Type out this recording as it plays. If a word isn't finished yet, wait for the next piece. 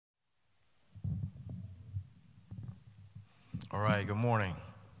All right, good morning.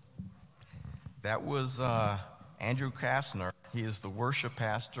 That was Andrew Kastner. He is the worship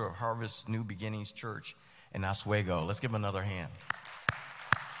pastor of Harvest New Beginnings Church in Oswego. Let's give him another hand.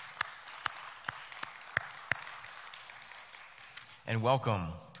 And welcome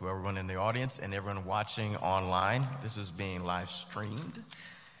to everyone in the audience and everyone watching online. This is being live streamed.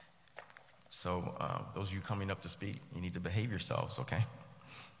 So those of you coming up to speak, you need to behave yourselves, okay?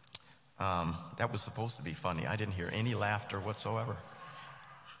 That was supposed to be funny. I didn't hear any laughter whatsoever.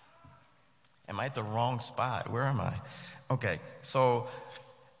 Am I at the wrong spot? Where am I? Okay, so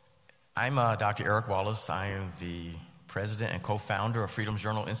I'm Dr. Eric Wallace. I am the president and co-founder of Freedom's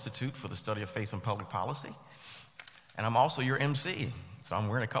Journal Institute for the Study of Faith and Public Policy. And I'm also your MC, so I'm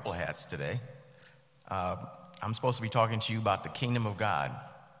wearing a couple of hats today. I'm supposed to be talking to you about the kingdom of God,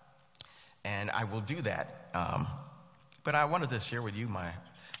 and I will do that. But I wanted to share with you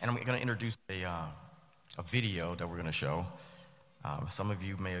and I'm going to introduce a video that we're going to show. Some of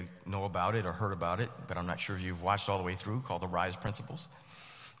you may know about it or heard about it, but I'm not sure if you've watched all the way through, called The Rise Principles.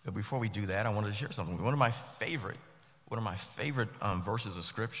 But before we do that, I wanted to share something. One of my favorite verses of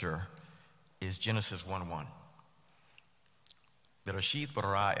Scripture is Genesis 1:1. Bereshit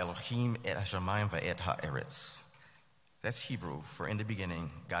bara Elohim et hashamayim va'et ha'eretz. That's Hebrew for in the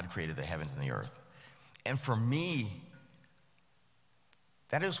beginning, God created the heavens and the earth. And for me,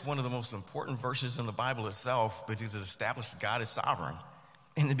 that is one of the most important verses in the Bible itself because it establishes God is sovereign.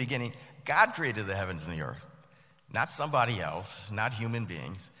 In the beginning, God created the heavens and the earth, not somebody else, not human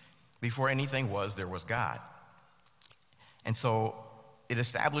beings. Before anything was, there was God. And so it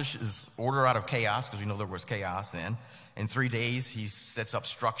establishes order out of chaos, because we know there was chaos then. In 3 days, he sets up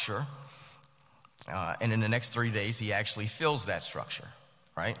structure. And in the next 3 days, he actually fills that structure,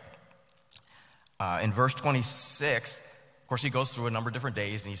 right? In verse 26, of course, he goes through a number of different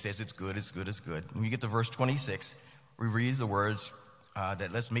days, and he says, it's good, it's good, it's good. When we get to verse 26, we read the words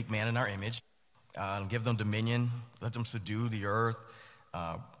that let's make man in our image, and give them dominion, let them subdue the earth,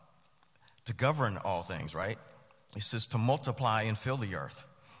 to govern all things, right? He says to multiply and fill the earth.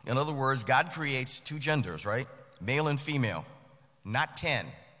 In other words, God creates two genders, right? Male and female, not 10.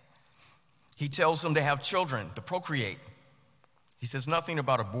 He tells them to have children, to procreate. He says nothing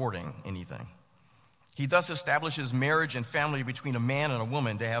about aborting anything. He thus establishes marriage and family between a man and a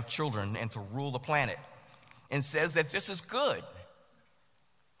woman to have children and to rule the planet, and says that this is good.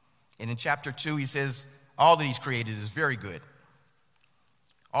 And in chapter 2, he says all that he's created is very good.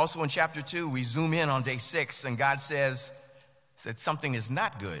 Also in chapter 2, we zoom in on day 6, and God says that something is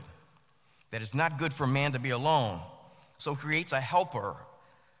not good, that it's not good for man to be alone. So he creates a helper,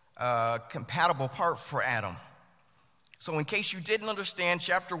 compatible part for Adam. So in case you didn't understand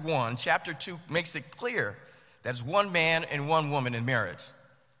chapter 1, chapter 2 makes it clear that it's one man and one woman in marriage.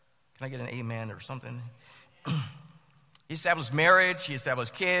 Can I get an amen or something? He established marriage, he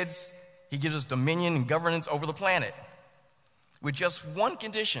established kids, he gives us dominion and governance over the planet with just one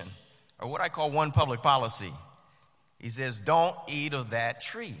condition, or what I call one public policy. He says, don't eat of that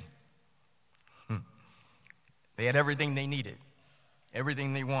tree. They had everything they needed,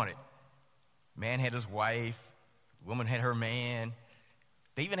 everything they wanted. Man had his wife, woman had her man.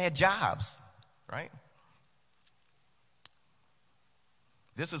 They even had jobs, right?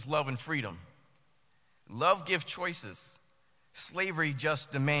 This is love and freedom. Love gives choices. Slavery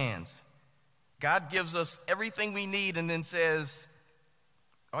just demands. God gives us everything we need and then says,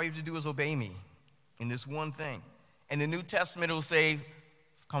 all you have to do is obey me in this one thing. And the New Testament will say,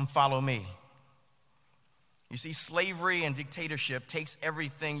 come follow me. You see, slavery and dictatorship takes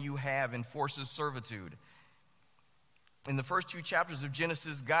everything you have and forces servitude. In the first 2 chapters of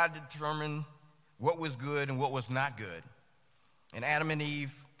Genesis, God determined what was good and what was not good. And Adam and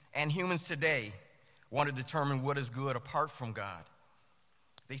Eve and humans today want to determine what is good apart from God.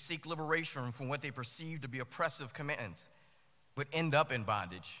 They seek liberation from what they perceive to be oppressive commands, but end up in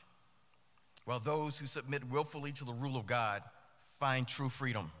bondage, while those who submit willfully to the rule of God find true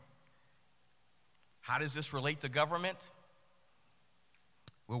freedom. How does this relate to government?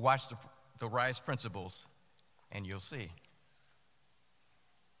 We'll watch the Rise Principles, and you'll see.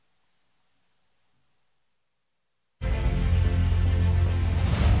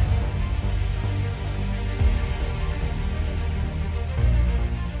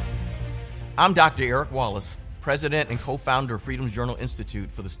 I'm Dr. Eric Wallace, president and co-founder of Freedom's Journal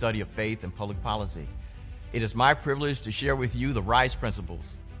Institute for the Study of Faith and Public Policy. It is my privilege to share with you the RISE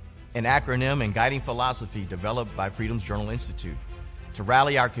Principles, an acronym and guiding philosophy developed by Freedom's Journal Institute to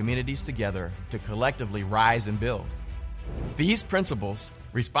rally our communities together to collectively rise and build. These principles,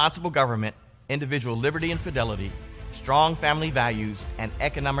 responsible government, individual liberty and fidelity, strong family values, and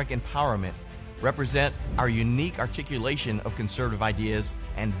economic empowerment, represent our unique articulation of conservative ideas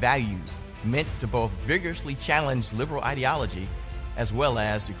and values meant to both vigorously challenge liberal ideology as well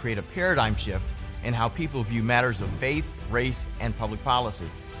as to create a paradigm shift in how people view matters of faith, race, and public policy.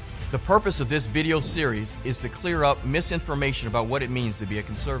 The purpose of this video series is to clear up misinformation about what it means to be a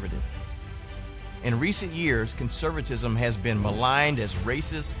conservative. In recent years, conservatism has been maligned as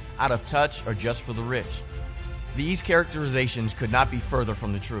racist, out of touch, or just for the rich. These characterizations could not be further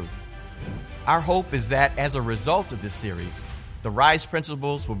from the truth. Our hope is that as a result of this series, the RISE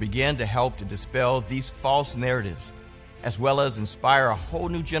principles will begin to help to dispel these false narratives, as well as inspire a whole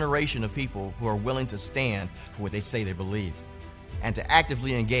new generation of people who are willing to stand for what they say they believe, and to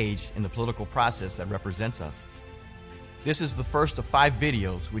actively engage in the political process that represents us. This is the first of 5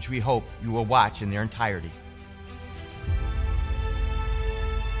 videos which we hope you will watch in their entirety.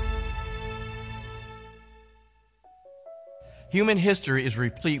 Human history is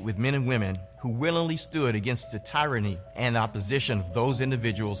replete with men and women who willingly stood against the tyranny and opposition of those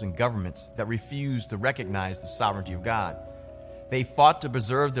individuals and governments that refused to recognize the sovereignty of God. They fought to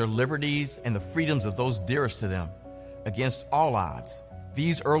preserve their liberties and the freedoms of those dearest to them against all odds.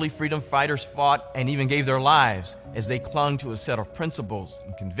 These early freedom fighters fought and even gave their lives as they clung to a set of principles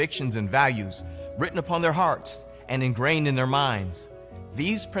and convictions and values written upon their hearts and ingrained in their minds.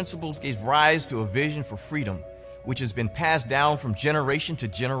 These principles gave rise to a vision for freedom, which has been passed down from generation to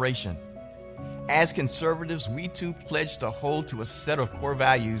generation. As conservatives, we too pledge to hold to a set of core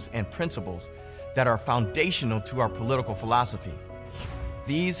values and principles that are foundational to our political philosophy.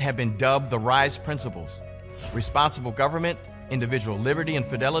 These have been dubbed the RISE principles: responsible government, individual liberty and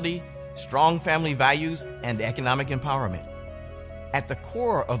fidelity, strong family values, and economic empowerment. At the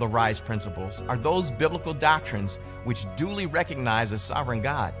core of the RISE principles are those biblical doctrines which duly recognize the sovereign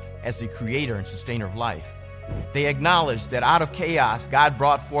God as the creator and sustainer of life. They acknowledge that out of chaos, God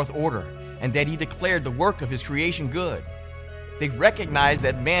brought forth order, and that He declared the work of His creation good. They recognize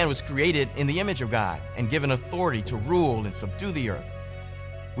that man was created in the image of God and given authority to rule and subdue the earth,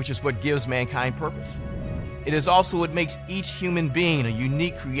 which is what gives mankind purpose. It is also what makes each human being a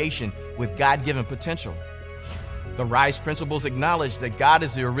unique creation with God-given potential. The RISE principles acknowledge that God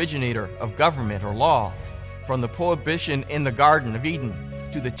is the originator of government or law, from the prohibition in the Garden of Eden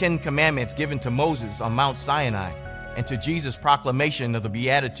to the 10 Commandments given to Moses on Mount Sinai, and to Jesus' proclamation of the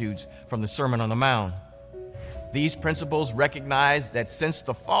Beatitudes from the Sermon on the Mount. These principles recognize that since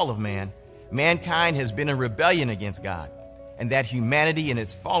the fall of man, mankind has been in rebellion against God, and that humanity in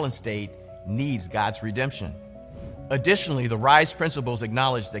its fallen state needs God's redemption. Additionally, the RISE principles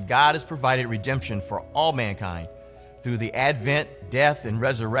acknowledge that God has provided redemption for all mankind through the advent, death, and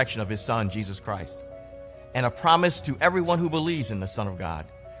resurrection of His Son, Jesus Christ, and a promise to everyone who believes in the Son of God,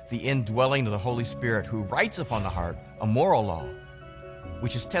 the indwelling of the Holy Spirit, who writes upon the heart a moral law,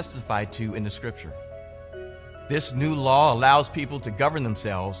 which is testified to in the Scripture. This new law allows people to govern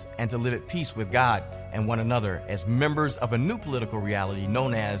themselves and to live at peace with God and one another as members of a new political reality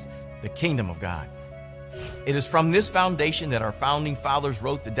known as the Kingdom of God. It is from this foundation that our founding fathers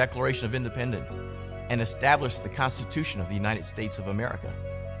wrote the Declaration of Independence and established the Constitution of the United States of America.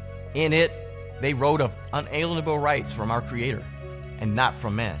 In it, they wrote of unalienable rights from our Creator and not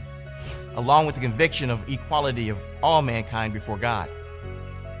from man, along with the conviction of equality of all mankind before God,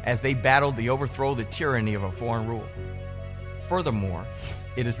 as they battled the overthrow of the tyranny of a foreign rule. Furthermore,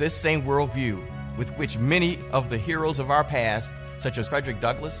 it is this same worldview with which many of the heroes of our past, such as Frederick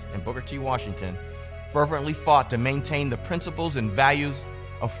Douglass and Booker T. Washington, fervently fought to maintain the principles and values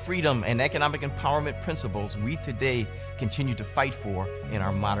of freedom and economic empowerment principles we today continue to fight for in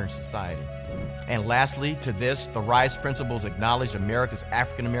our modern society. And lastly, to this, the RISE principles acknowledge America's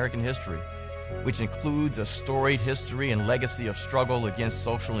African American history, which includes a storied history and legacy of struggle against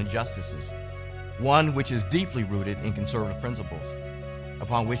social injustices, one which is deeply rooted in conservative principles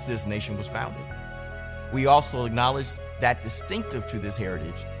upon which this nation was founded. We also acknowledge that distinctive to this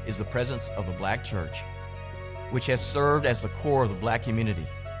heritage is the presence of the Black church, which has served as the core of the Black community,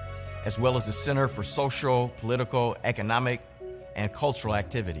 as well as the center for social, political, economic, and cultural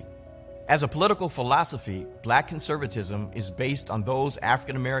activity. As a political philosophy, Black conservatism is based on those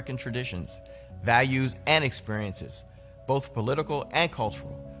African American traditions, values, and experiences, both political and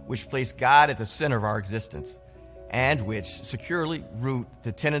cultural, which place God at the center of our existence, and which securely root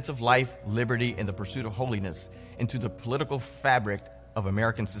the tenets of life, liberty, and the pursuit of holiness into the political fabric of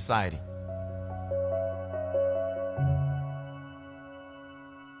American society.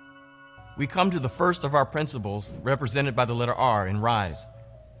 We come to the first of our principles, represented by the letter R in RISE.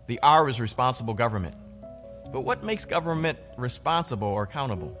 The R is responsible government. But what makes government responsible or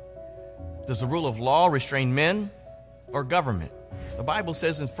accountable? Does the rule of law restrain men, or government. The Bible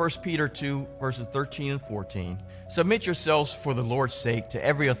says in 1 Peter 2, verses 13 and 14, "Submit yourselves for the Lord's sake to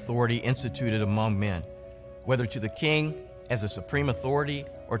every authority instituted among men, whether to the king as a supreme authority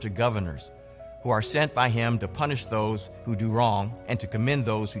or to governors, who are sent by him to punish those who do wrong and to commend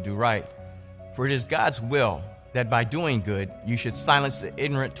those who do right. For it is God's will that by doing good you should silence the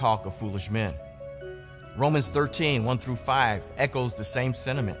ignorant talk of foolish men." Romans 13, 1 through 5 echoes the same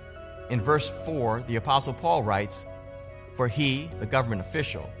sentiment. In verse 4, the Apostle Paul writes, "For he, the government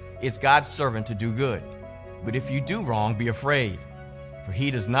official, is God's servant to do good. But if you do wrong, be afraid, for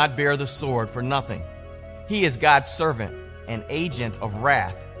he does not bear the sword for nothing. He is God's servant, an agent of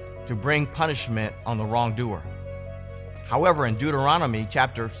wrath, to bring punishment on the wrongdoer." However, in Deuteronomy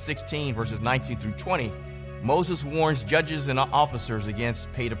chapter 16, verses 19 through 20, Moses warns judges and officers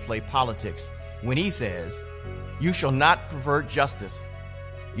against pay-to-play politics when he says, "You shall not pervert justice,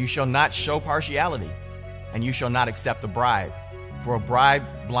 you shall not show partiality, and you shall not accept a bribe, for a bribe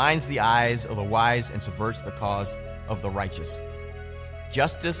blinds the eyes of the wise and subverts the cause of the righteous.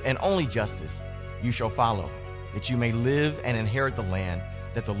 Justice and only justice you shall follow, that you may live and inherit the land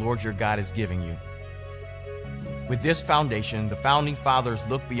that the Lord your God is giving you." With this foundation, the founding fathers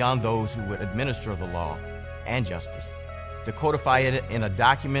looked beyond those who would administer the law and justice to codify it in a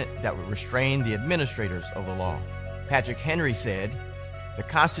document that would restrain the administrators of the law. Patrick Henry said, "The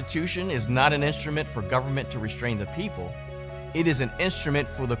Constitution is not an instrument for government to restrain the people. It is an instrument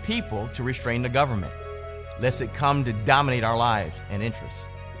for the people to restrain the government, lest it come to dominate our lives and interests."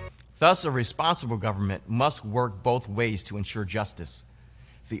 Thus, a responsible government must work both ways to ensure justice.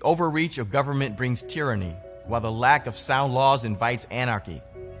 The overreach of government brings tyranny, while the lack of sound laws invites anarchy.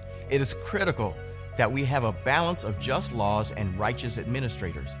 It is critical that we have a balance of just laws and righteous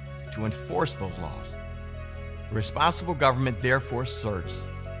administrators to enforce those laws. The responsible government therefore asserts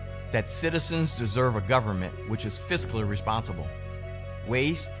that citizens deserve a government which is fiscally responsible.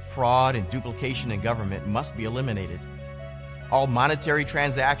 Waste, fraud, and duplication in government must be eliminated. All monetary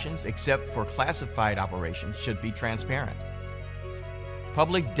transactions, except for classified operations, should be transparent.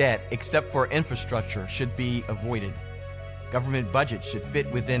 Public debt, except for infrastructure, should be avoided. Government budgets should fit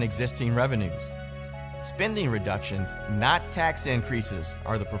within existing revenues. Spending reductions, not tax increases,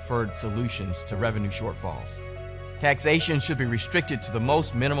 are the preferred solutions to revenue shortfalls. Taxation should be restricted to the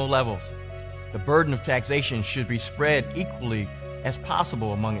most minimal levels. The burden of taxation should be spread equally as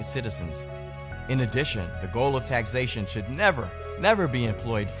possible among its citizens. In addition, the goal of taxation should never be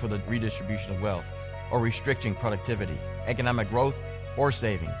employed for the redistribution of wealth or restricting productivity, economic growth, or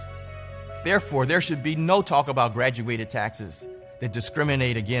savings. Therefore, there should be no talk about graduated taxes that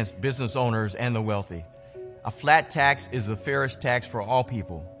discriminate against business owners and the wealthy. A flat tax is the fairest tax for all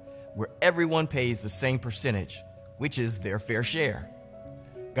people, where everyone pays the same percentage, which is their fair share.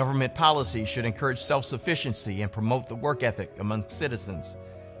 Government policy should encourage self-sufficiency and promote the work ethic among citizens.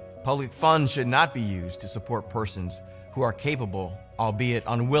 Public funds should not be used to support persons who are capable, albeit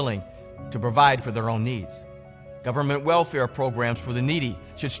unwilling, to provide for their own needs. Government welfare programs for the needy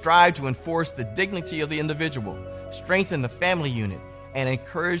should strive to enforce the dignity of the individual, strengthen the family unit, and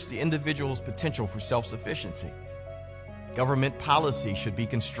encourage the individual's potential for self-sufficiency. Government policy should be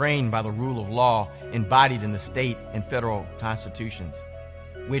constrained by the rule of law embodied in the state and federal constitutions,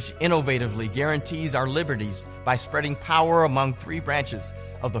 which innovatively guarantees our liberties by spreading power among three branches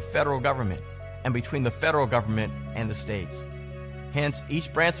of the federal government and between the federal government and the states. Hence,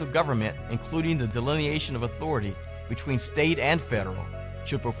 each branch of government, including the delineation of authority between state and federal,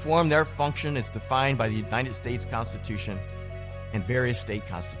 should perform their function as defined by the United States Constitution and various state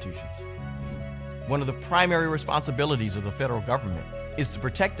constitutions. One of the primary responsibilities of the federal government is to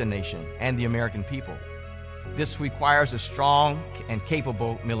protect the nation and the American people. This requires a strong and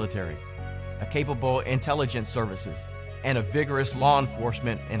capable military, a capable intelligence services, and a vigorous law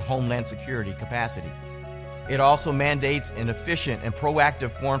enforcement and homeland security capacity. It also mandates an efficient and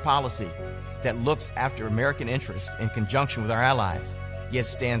proactive foreign policy that looks after American interests in conjunction with our allies, yet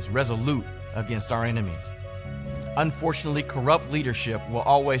stands resolute against our enemies. Unfortunately, corrupt leadership will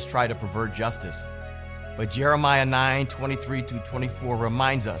always try to pervert justice. But Jeremiah 9:23-24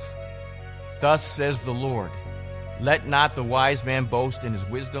 reminds us, "Thus says the Lord, let not the wise man boast in his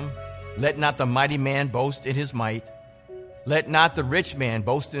wisdom, let not the mighty man boast in his might, let not the rich man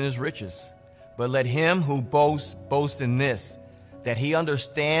boast in his riches, but let him who boasts boast in this, that he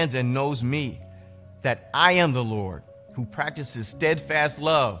understands and knows me, that I am the Lord, who practices steadfast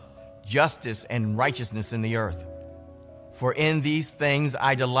love, justice, and righteousness in the earth. For in these things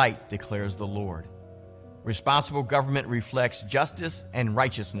I delight, declares the Lord." Responsible government reflects justice and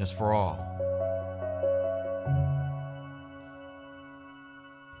righteousness for all.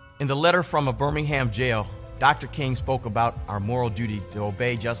 In the letter from a Birmingham jail Dr. King spoke about our moral duty to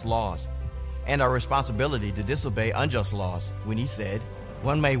obey just laws and our responsibility to disobey unjust laws when he said,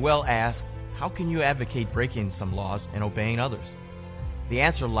 "One may well ask, how can you advocate breaking some laws and obeying others?" The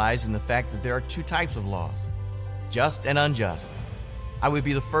answer lies in the fact that there are two types of laws, just and unjust. I would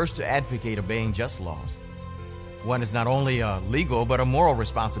be the first to advocate obeying just laws. One is not only a legal but a moral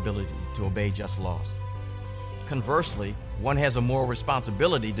responsibility to obey just laws. Conversely, one has a moral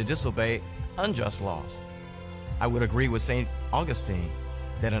responsibility to disobey unjust laws. I would agree with St. Augustine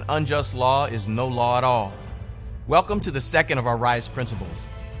that an unjust law is no law at all. Welcome to the second of our RISE principles.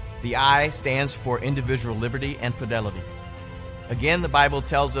 The I stands for individual liberty and fidelity. Again, the Bible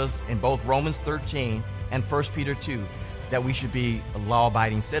tells us in both Romans 13 and 1 Peter 2 that we should be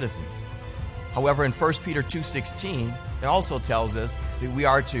law-abiding citizens. However, in 1 Peter 2:16, it also tells us that we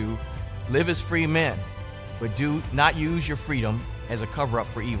are to live as free men, but do not use your freedom as a cover-up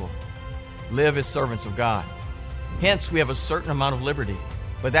for evil. Live as servants of God. Hence, we have a certain amount of liberty,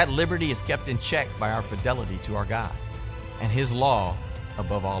 but that liberty is kept in check by our fidelity to our God and His law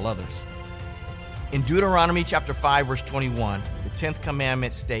above all others. In Deuteronomy chapter 5, verse 21, the 10th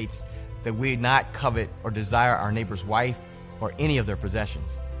commandment states that we not covet or desire our neighbor's wife or any of their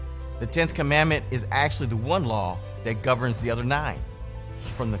possessions. The 10th commandment is actually the one law that governs the other 9.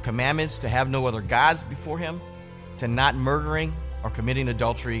 From the commandments to have no other gods before Him, to not murdering or committing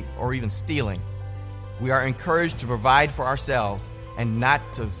adultery or even stealing, we are encouraged to provide for ourselves and not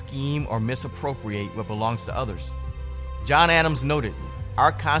to scheme or misappropriate what belongs to others. John Adams noted,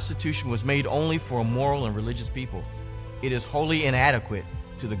 "Our Constitution was made only for a moral and religious people. It is wholly inadequate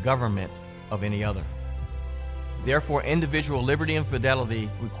to the government of any other." Therefore, individual liberty and fidelity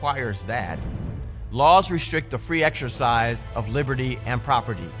requires that laws restrict the free exercise of liberty and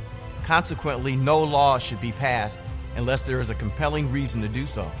property. Consequently, no law should be passed unless there is a compelling reason to do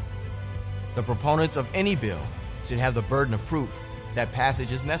so. The proponents of any bill should have the burden of proof that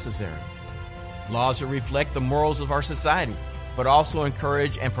passage is necessary. Laws should reflect the morals of our society, but also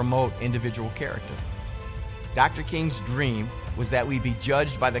encourage and promote individual character. Dr. King's dream was that we be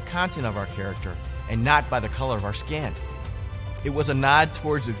judged by the content of our character and not by the color of our skin. It was a nod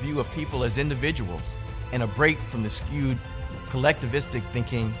towards a view of people as individuals and a break from the skewed collectivistic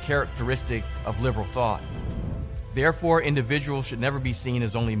thinking characteristic of liberal thought. Therefore, individuals should never be seen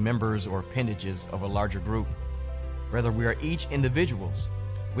as only members or appendages of a larger group. Rather, we are each individuals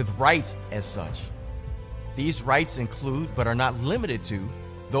with rights as such. These rights include, but are not limited to,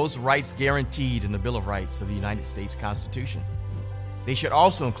 those rights guaranteed in the Bill of Rights of the United States Constitution. They should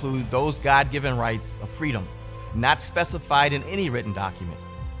also include those God-given rights of freedom, not specified in any written document,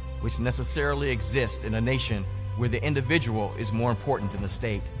 which necessarily exist in a nation where the individual is more important than the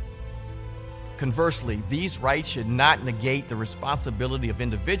state. Conversely, these rights should not negate the responsibility of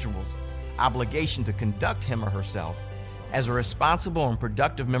individuals' obligation to conduct him or herself as a responsible and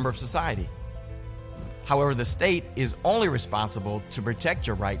productive member of society. However, the state is only responsible to protect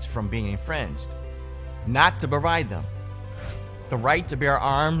your rights from being infringed, not to provide them. The right to bear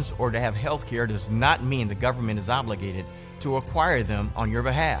arms or to have health care does not mean the government is obligated to acquire them on your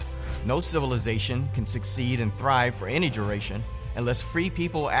behalf. No civilization can succeed and thrive for any duration unless free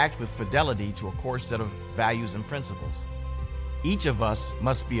people act with fidelity to a core set of values and principles. Each of us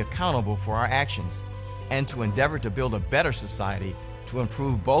must be accountable for our actions and to endeavor to build a better society to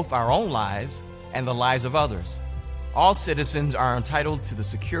improve both our own lives and the lives of others. All citizens are entitled to the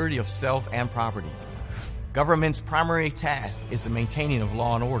security of self and property. Government's primary task is the maintaining of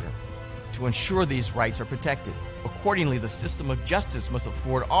law and order. To ensure these rights are protected, accordingly, the system of justice must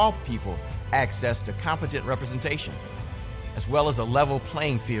afford all people access to competent representation, as well as a level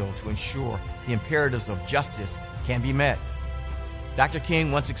playing field to ensure the imperatives of justice can be met. Dr.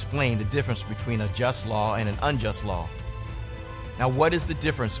 King once explained the difference between a just law and an unjust law. Now, what is the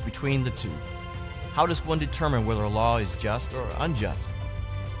difference between the two? How does one determine whether a law is just or unjust?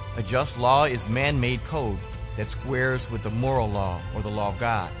 A just law is man-made code that squares with the moral law or the law of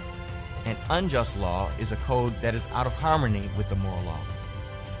God. An unjust law is a code that is out of harmony with the moral law.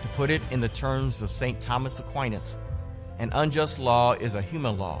 To put it in the terms of St. Thomas Aquinas, an unjust law is a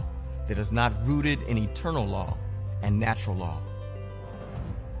human law that is not rooted in eternal law and natural law.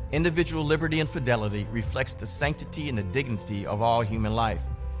 Individual liberty and fidelity reflects the sanctity and the dignity of all human life,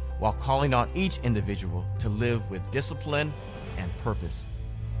 while calling on each individual to live with discipline and purpose.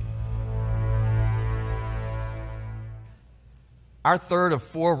 Our third of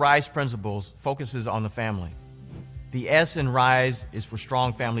 4 RISE principles focuses on the family. The S in RISE is for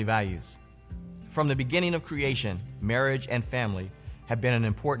strong family values. From the beginning of creation, marriage and family have been an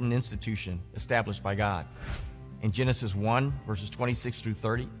important institution established by God. In Genesis 1, verses 26 through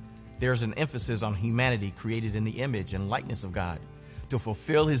 30, there's an emphasis on humanity created in the image and likeness of God to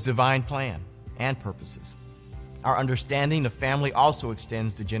fulfill his divine plan and purposes. Our understanding of family also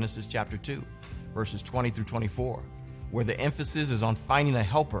extends to Genesis chapter 2, verses 20 through 24, where the emphasis is on finding a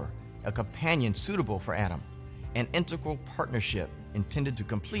helper, a companion suitable for Adam, an integral partnership intended to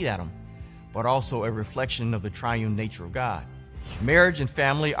complete Adam, but also a reflection of the triune nature of God. Marriage and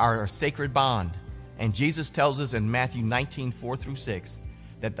family are a sacred bond, and Jesus tells us in Matthew 19, 4 through 6,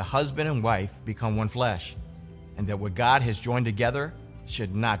 that the husband and wife become one flesh, and that what God has joined together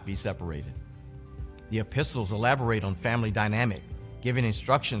should not be separated. The epistles elaborate on family dynamic, giving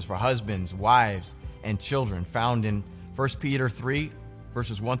instructions for husbands, wives, and children found in 1 Peter 3,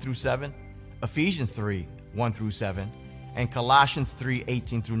 verses 1 through 7, Ephesians 3, 1 through 7, and Colossians 3,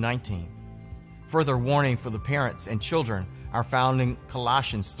 18 through 19. Further warning for the parents and children are found in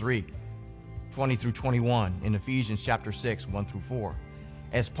Colossians 3, 20 through 21, in Ephesians chapter 6, 1 through 4.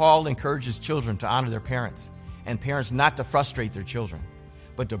 As Paul encourages children to honor their parents, and parents not to frustrate their children,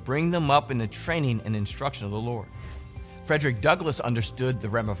 but to bring them up in the training and instruction of the Lord. Frederick Douglass understood the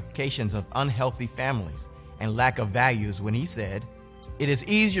ramifications of unhealthy families and lack of values when he said, "It is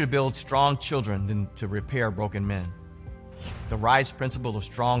easier to build strong children than to repair broken men." The Rice principle of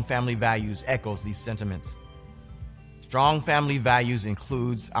strong family values echoes these sentiments. Strong family values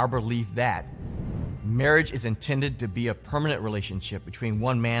includes our belief that marriage is intended to be a permanent relationship between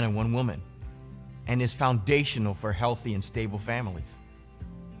one man and one woman, and is foundational for healthy and stable families.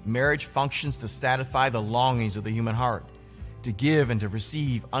 Marriage functions to satisfy the longings of the human heart, to give and to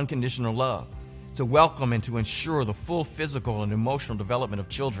receive unconditional love, to welcome and to ensure the full physical and emotional development of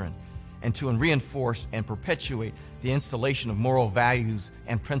children, and to reinforce and perpetuate the installation of moral values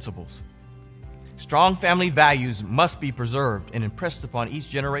and principles. Strong family values must be preserved and impressed upon each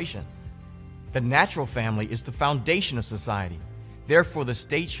generation. The natural family is the foundation of society. Therefore, the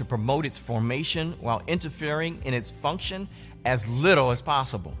state should promote its formation while interfering in its function as little as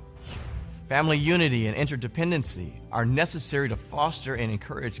possible. Family unity and interdependency are necessary to foster and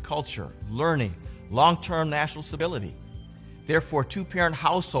encourage culture, learning, long-term national stability. Therefore, two-parent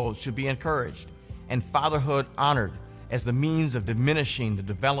households should be encouraged and fatherhood honored as the means of diminishing the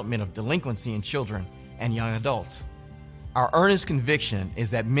development of delinquency in children and young adults. Our earnest conviction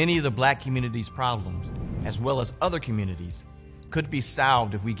is that many of the Black community's problems, as well as other communities, could be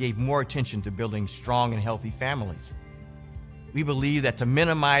solved if we gave more attention to building strong and healthy families. We believe that to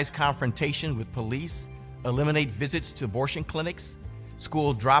minimize confrontation with police, eliminate visits to abortion clinics,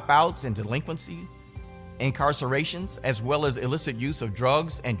 school dropouts and delinquency, incarcerations, as well as illicit use of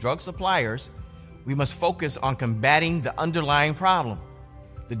drugs and drug suppliers, we must focus on combating the underlying problem,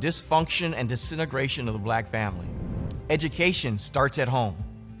 the dysfunction and disintegration of the Black family. Education starts at home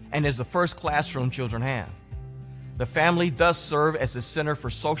and is the first classroom children have. The family thus serves as the center for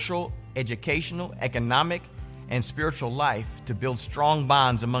social, educational, economic, and spiritual life to build strong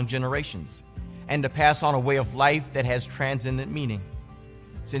bonds among generations and to pass on a way of life that has transcendent meaning.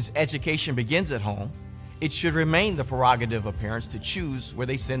 Since education begins at home, it should remain the prerogative of parents to choose where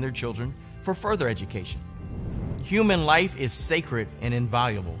they send their children for further education. Human life is sacred and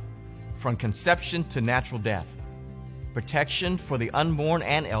invaluable, from conception to natural death. Protection for the unborn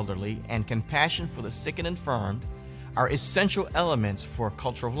and elderly and compassion for the sick and infirmed are essential elements for a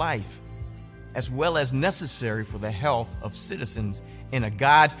culture of life, as well as necessary for the health of citizens in a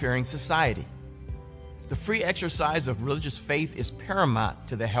God-fearing society. The free exercise of religious faith is paramount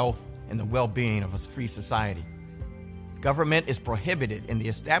to the health and the well-being of a free society. Government is prohibited in the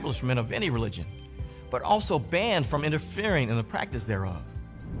establishment of any religion, but also banned from interfering in the practice thereof.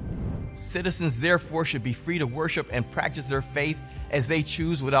 Citizens therefore should be free to worship and practice their faith as they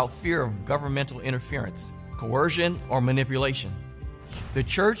choose without fear of governmental interference, coercion, or manipulation. The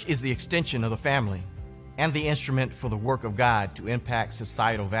church is the extension of the family and the instrument for the work of God to impact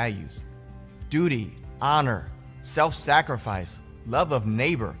societal values. Duty, honor, self-sacrifice, love of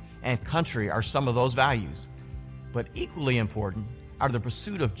neighbor, and country are some of those values. But equally important are the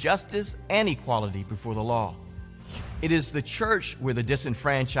pursuit of justice and equality before the law. It is the church where the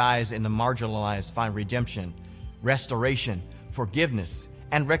disenfranchised and the marginalized find redemption, restoration, forgiveness,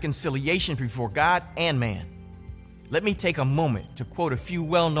 and reconciliation before God and man. Let me take a moment to quote a few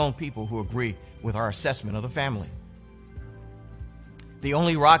well-known people who agree with our assessment of the family. The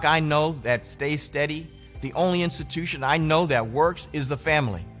only rock I know that stays steady, the only institution I know that works is the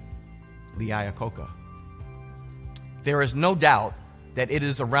family. Lee Iacocca. There is no doubt that it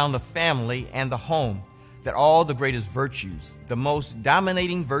is around the family and the home that all the greatest virtues, the most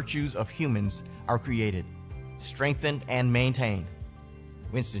dominating virtues of humans, are created, strengthened, and maintained.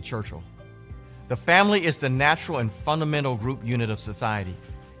 Winston Churchill. The family is the natural and fundamental group unit of society.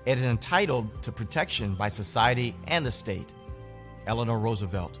 It is entitled to protection by society and the state. Eleanor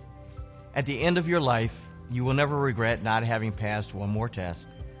Roosevelt. At the end of your life, you will never regret not having passed one more test,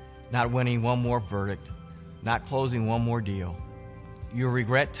 not winning one more verdict, not closing one more deal. You'll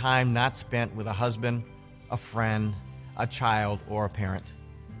regret time not spent with a husband, a friend, a child, or a parent,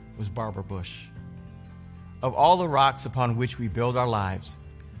 was Barbara Bush. Of all the rocks upon which we build our lives,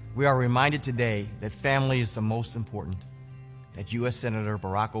 we are reminded today that family is the most important. That U.S. Senator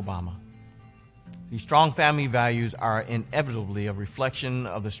Barack Obama. These strong family values are inevitably a reflection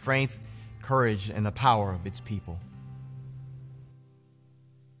of the strength, courage, and the power of its people.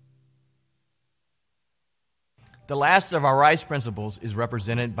 The last of our RISE principles is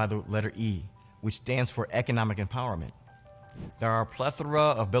represented by the letter E, which stands for economic empowerment. There are a plethora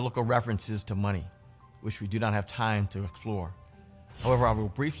of biblical references to money, which we do not have time to explore. However, I will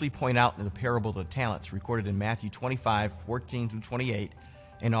briefly point out in the parable of the talents recorded in Matthew 25:14-28,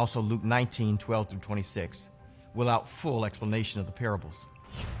 and also Luke 19:12-26, without full explanation of the parables.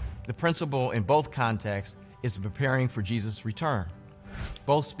 The principle in both contexts is preparing for Jesus' return.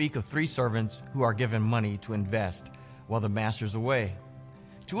 Both speak of three servants who are given money to invest while the master's away.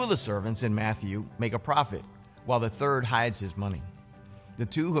 Two of the servants in Matthew make a profit, while the third hides his money. The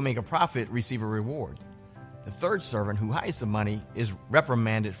two who make a profit receive a reward. The third servant who hides the money is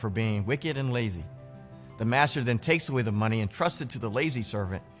reprimanded for being wicked and lazy. The master then takes away the money and trusts it to the lazy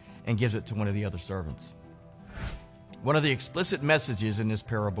servant and gives it to one of the other servants. One of the explicit messages in this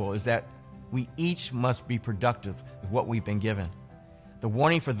parable is that we each must be productive with what we've been given. The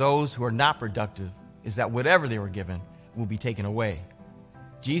warning for those who are not productive is that whatever they were given will be taken away.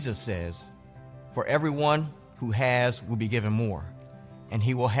 Jesus says, "For everyone who has will be given more, and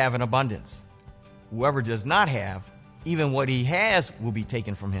he will have an abundance. Whoever does not have, even what he has will be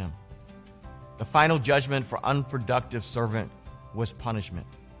taken from him." The final judgment for unproductive servant was punishment.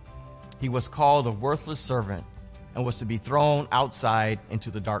 He was called a worthless servant and was to be thrown outside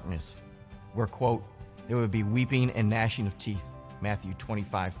into the darkness, where, quote, there would be weeping and gnashing of teeth, Matthew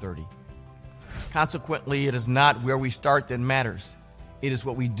 25:30. Consequently, it is not where we start that matters. It is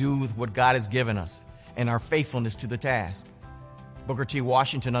what we do with what God has given us and our faithfulness to the task. Booker T.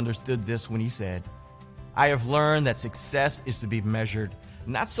 Washington understood this when he said, "I have learned that success is to be measured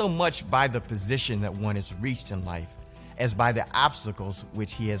not so much by the position that one has reached in life as by the obstacles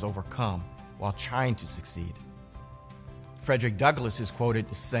which he has overcome while trying to succeed." Frederick Douglass is quoted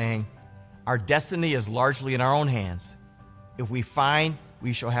as saying, "Our destiny is largely in our own hands. If we find,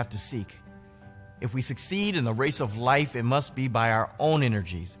 we shall have to seek. If we succeed in the race of life, it must be by our own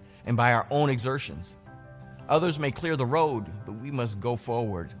energies and by our own exertions. Others may clear the road, but we must go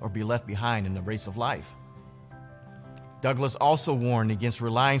forward or be left behind in the race of life." Douglass also warned against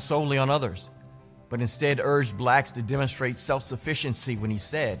relying solely on others, but instead urged blacks to demonstrate self-sufficiency when he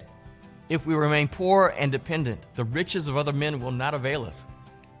said, "If we remain poor and dependent, the riches of other men will not avail us.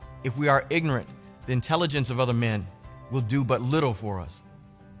 If we are ignorant, the intelligence of other men will do but little for us.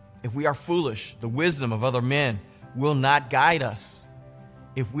 If we are foolish, the wisdom of other men will not guide us.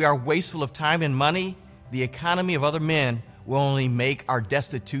 If we are wasteful of time and money, the economy of other men will only make our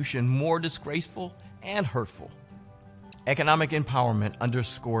destitution more disgraceful and hurtful." Economic empowerment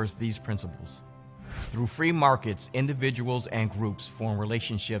underscores these principles. Through free markets, individuals and groups form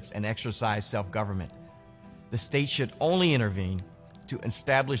relationships and exercise self-government. The state should only intervene to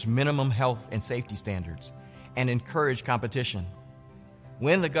establish minimum health and safety standards and encourage competition.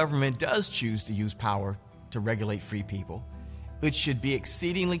 When the government does choose to use power to regulate free people, it should be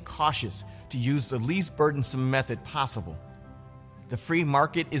exceedingly cautious to use the least burdensome method possible. The free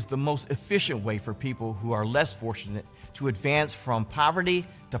market is the most efficient way for people who are less fortunate to advance from poverty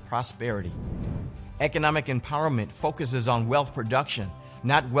to prosperity. Economic empowerment focuses on wealth production,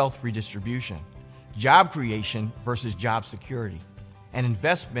 not wealth redistribution, job creation versus job security, and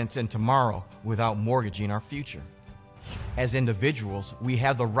investments in tomorrow without mortgaging our future. As individuals, we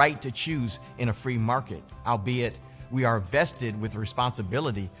have the right to choose in a free market, albeit we are vested with the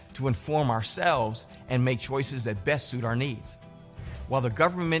responsibility to inform ourselves and make choices that best suit our needs. While the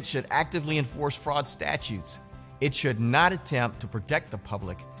government should actively enforce fraud statutes, it should not attempt to protect the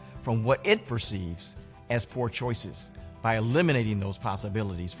public from what it perceives as poor choices by eliminating those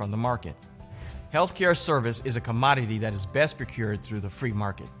possibilities from the market. Healthcare service is a commodity that is best procured through the free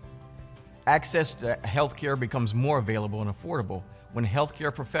market. Access to healthcare becomes more available and affordable when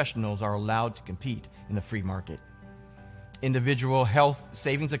healthcare professionals are allowed to compete in the free market. Individual health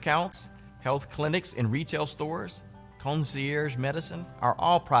savings accounts, health clinics and retail stores, concierge medicine are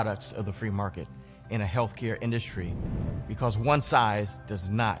all products of the free market in a healthcare industry because one size does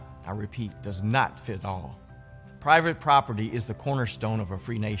not, I repeat, does not fit all. Private property is the cornerstone of a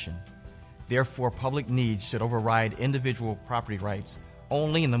free nation. Therefore, public needs should override individual property rights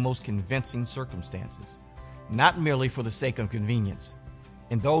only in the most convincing circumstances, not merely for the sake of convenience.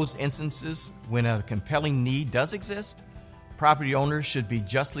 In those instances when a compelling need does exist, property owners should be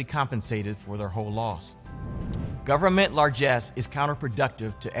justly compensated for their whole loss. Government largesse is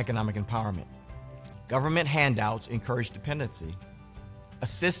counterproductive to economic empowerment. Government handouts encourage dependency.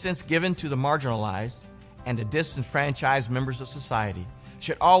 Assistance given to the marginalized and the disenfranchised members of society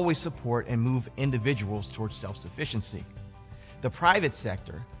should always support and move individuals towards self-sufficiency. The private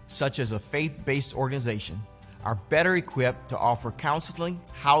sector, such as a faith-based organization, are better equipped to offer counseling,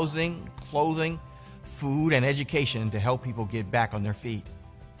 housing, clothing, food, and education to help people get back on their feet.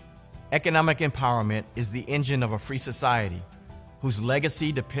 Economic empowerment is the engine of a free society whose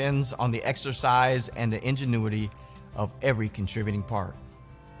legacy depends on the exercise and the ingenuity of every contributing part.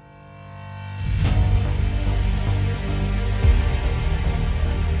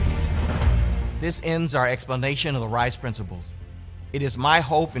 This ends our explanation of the RISE principles. It is my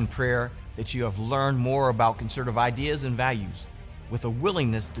hope and prayer that you have learned more about conservative ideas and values, with a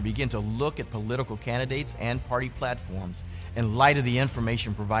willingness to begin to look at political candidates and party platforms in light of the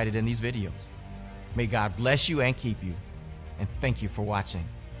information provided in these videos. May God bless you and keep you, and thank you for watching.